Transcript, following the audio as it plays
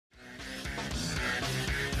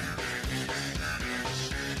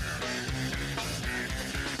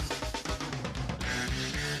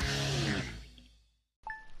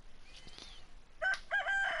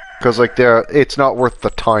Because like it's not worth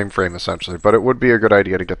the time frame essentially, but it would be a good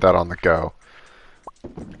idea to get that on the go.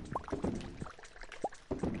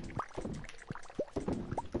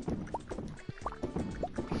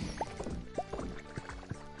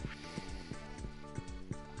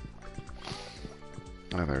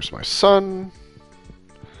 And there's my son.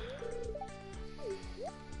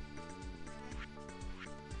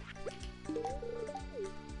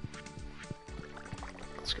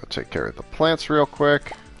 Let's go take care of the plants real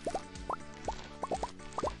quick.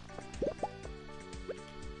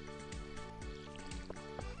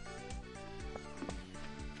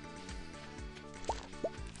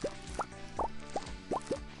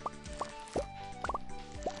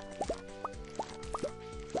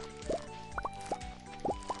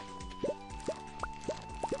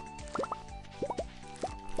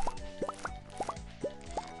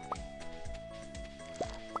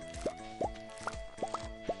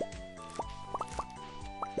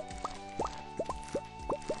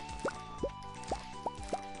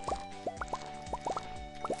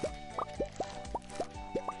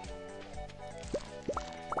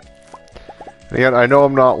 And again, I know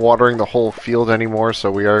I'm not watering the whole field anymore, so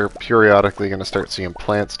we are periodically going to start seeing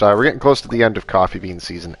plants die. We're getting close to the end of coffee bean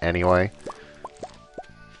season anyway.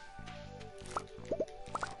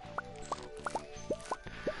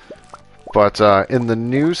 But in the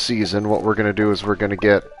new season, what we're going to do is we're going to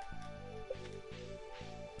get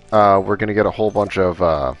a whole bunch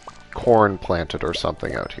of corn planted or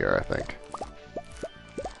something out here, I think.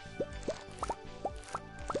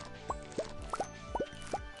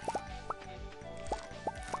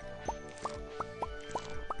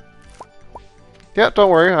 Yeah,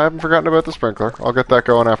 don't worry, I haven't forgotten about the sprinkler. I'll get that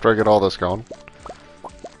going after I get all this going.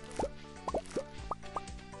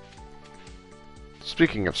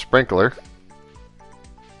 Speaking of sprinkler...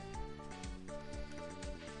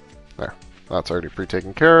 There. That's already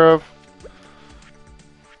pre-taken care of.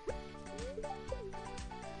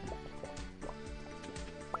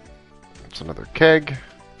 It's another keg.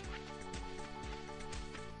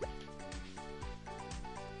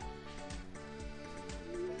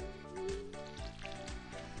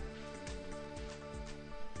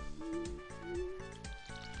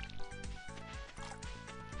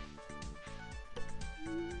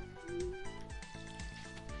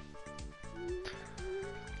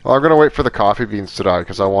 Well, I'm going to wait for the coffee beans to die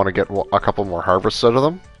because I want to get a couple more harvests out of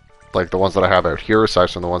them. Like the ones that I have out here, aside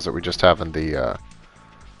from the ones that we just have in the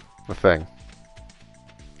thing.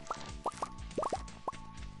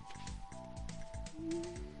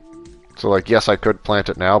 So, like, yes, I could plant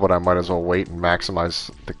it now, but I might as well wait and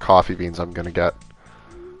maximize the coffee beans I'm going to get.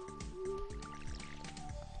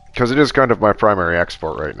 Because it is kind of my primary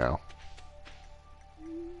export right now.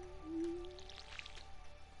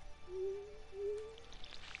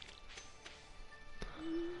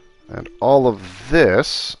 And all of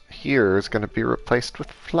this here is going to be replaced with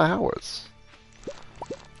flowers.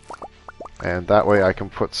 And that way I can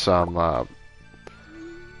put some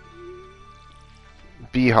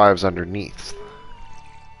beehives underneath.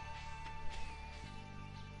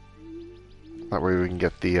 That way we can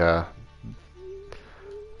get the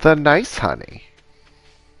nice honey.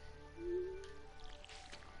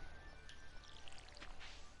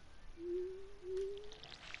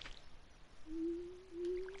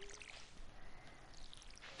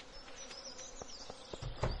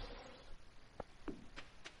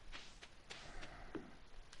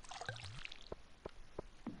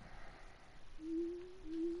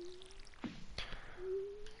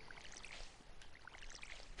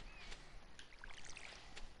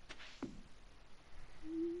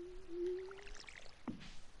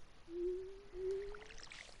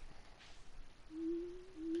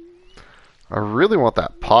 I really want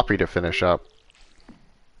that poppy to finish up.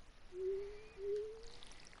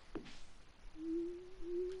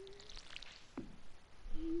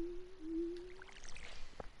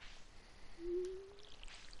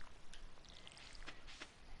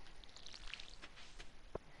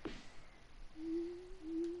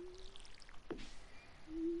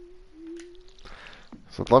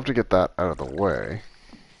 So I'd love to get that out of the way.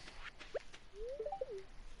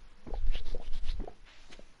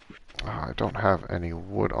 Oh, I don't have any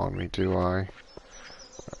wood on me, do I?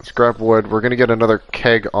 Let's grab wood. We're going to get another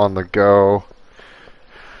keg on the go.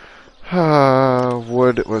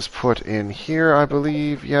 Wood was put in here, I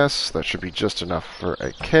believe. Yes, that should be just enough for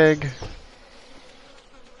a keg.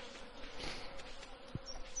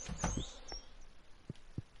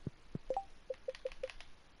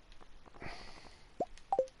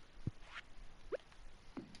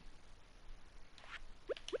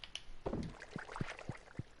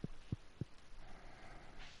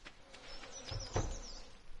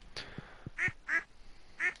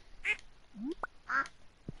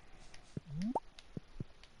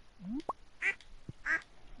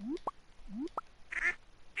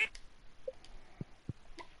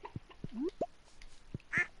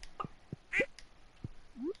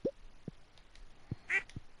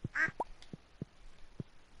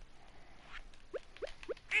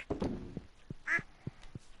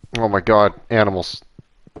 Oh my god, animals.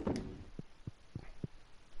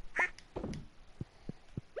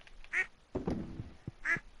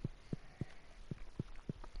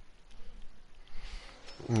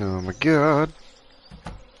 Oh my god.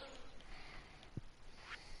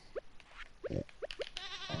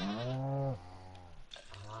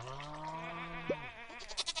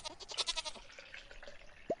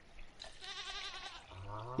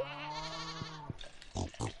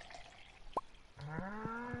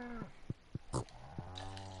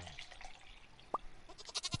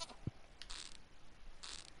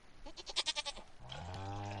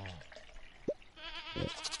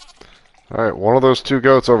 Alright, one of those two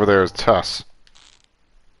goats over there is Tuss.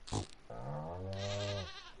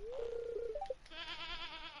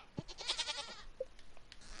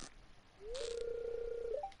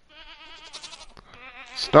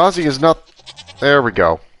 Snozzy is not... There we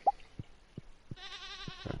go.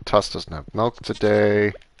 Tuss doesn't have milk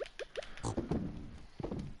today.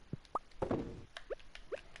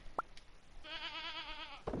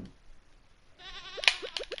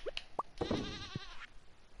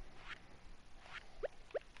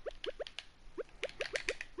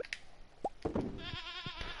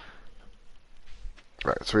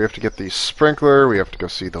 Right, so we have to get the sprinkler, we have to go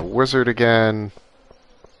see the wizard again.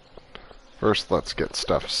 First, let's get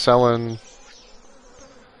stuff selling.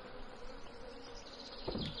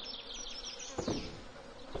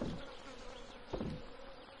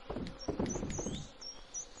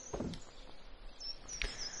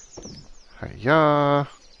 Hiya.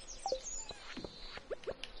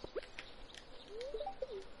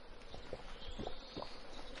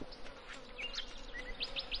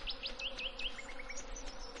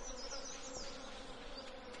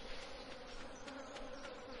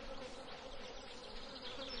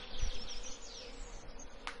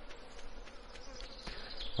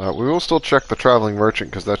 We will still check the traveling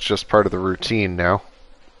merchant because that's just part of the routine now.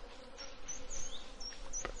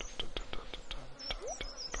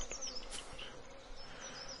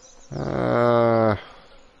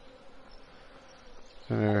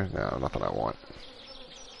 No, nothing I want.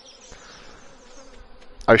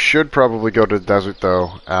 I should probably go to the desert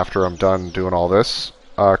though after I'm done doing all this,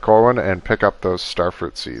 Corwin, and pick up those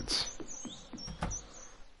starfruit seeds.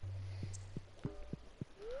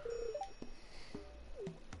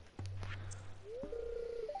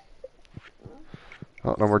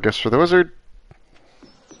 Oh, no more gifts for the wizard.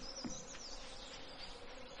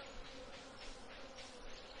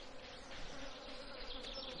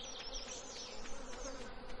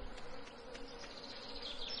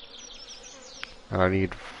 And I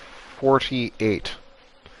need 48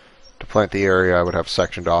 to plant the area I would have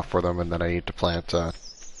sectioned off for them, and then I need to plant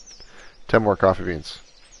 10 more coffee beans.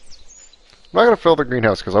 I'm not going to fill the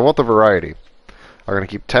greenhouse because I want the variety. I'm going to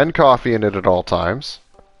keep 10 coffee in it at all times,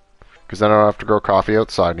 because then I don't have to grow coffee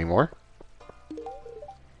outside anymore.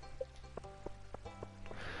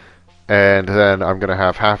 And then I'm going to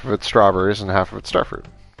have half of it strawberries and half of it starfruit.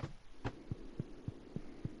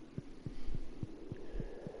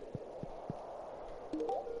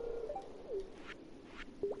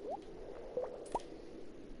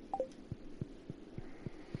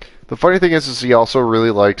 The funny thing is he also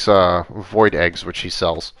really likes void eggs, which he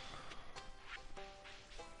sells.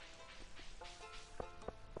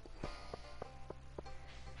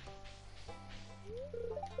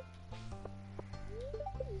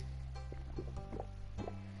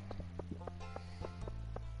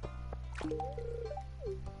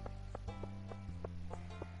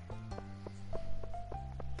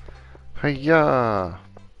 Hiya!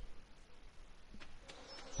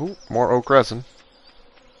 Ooh, more oak resin.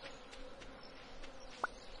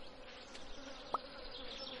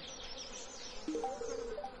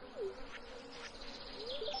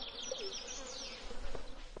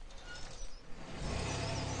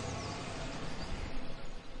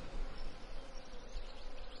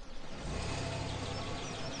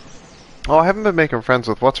 Oh, I haven't been making friends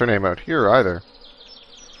with what's-her-name out here, either.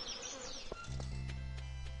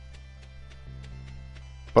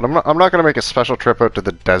 But I'm not going to make a special trip out to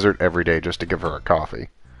the desert every day just to give her a coffee.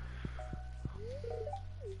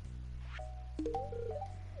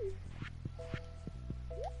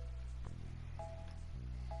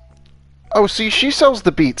 Oh, see, she sells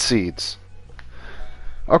the beet seeds.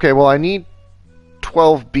 Okay, well, I need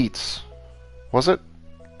 12 beets. Was it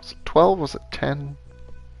 12? Was it 10?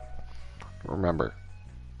 Remember.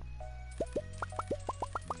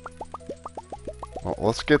 Well,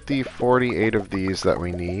 let's get the 48 of these that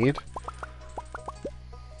we need.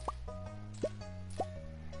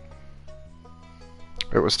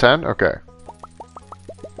 It was 10? Okay.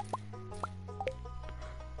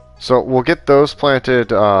 So we'll get those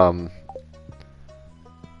planted in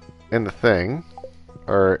the thing,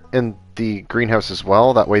 or in the greenhouse as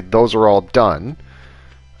well. That way those are all done.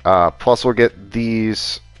 Plus we'll get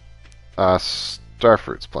these star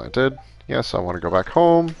fruits planted. Yes, I want to go back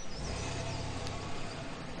home.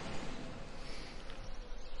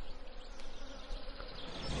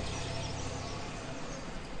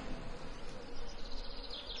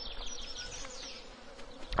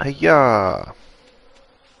 Hiya!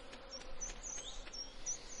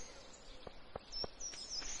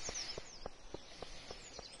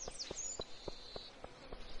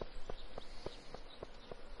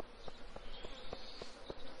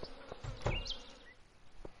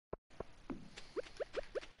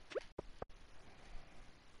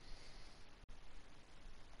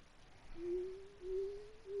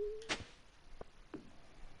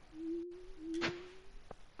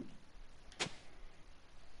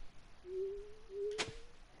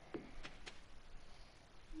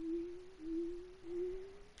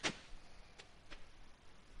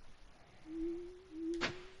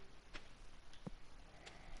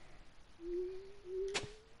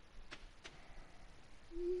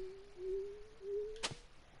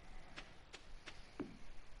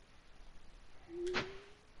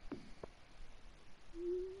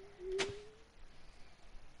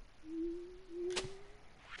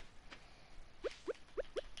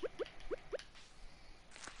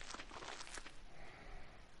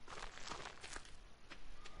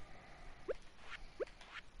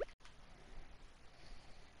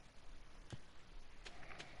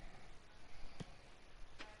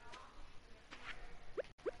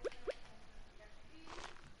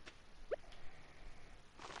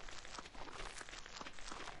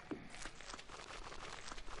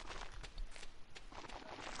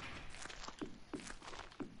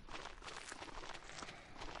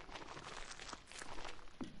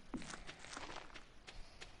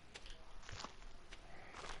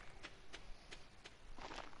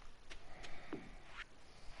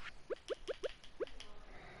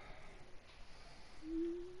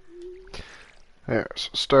 There's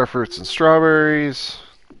star fruits and strawberries.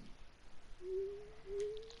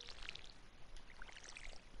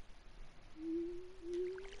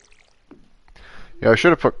 Yeah, I should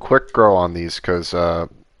have put quick grow on these because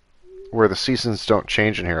where the seasons don't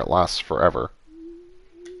change in here, it lasts forever.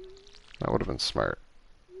 That would have been smart.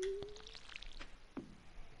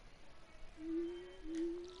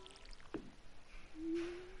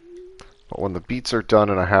 But when the beets are done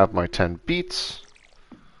and I have my 10 beets,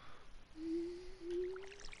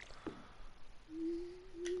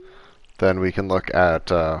 then we can look at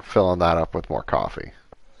filling that up with more coffee.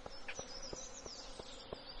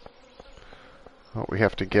 Oh, we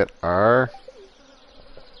have to get our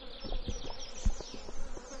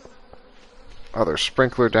other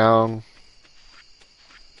sprinkler down.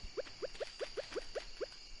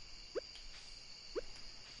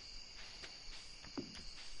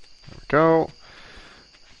 There we go.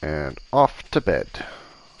 And off to bed.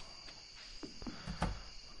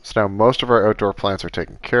 So now most of our outdoor plants are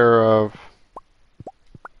taken care of.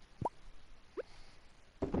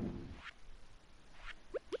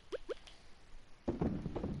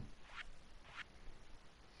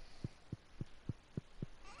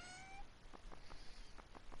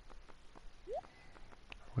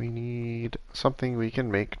 We need something we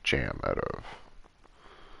can make jam out of.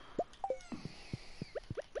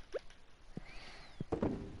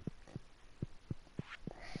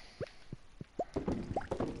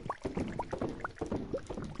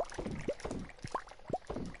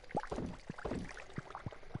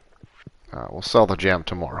 We'll sell the jam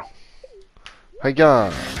tomorrow.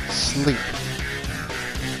 Hiya! Sleep!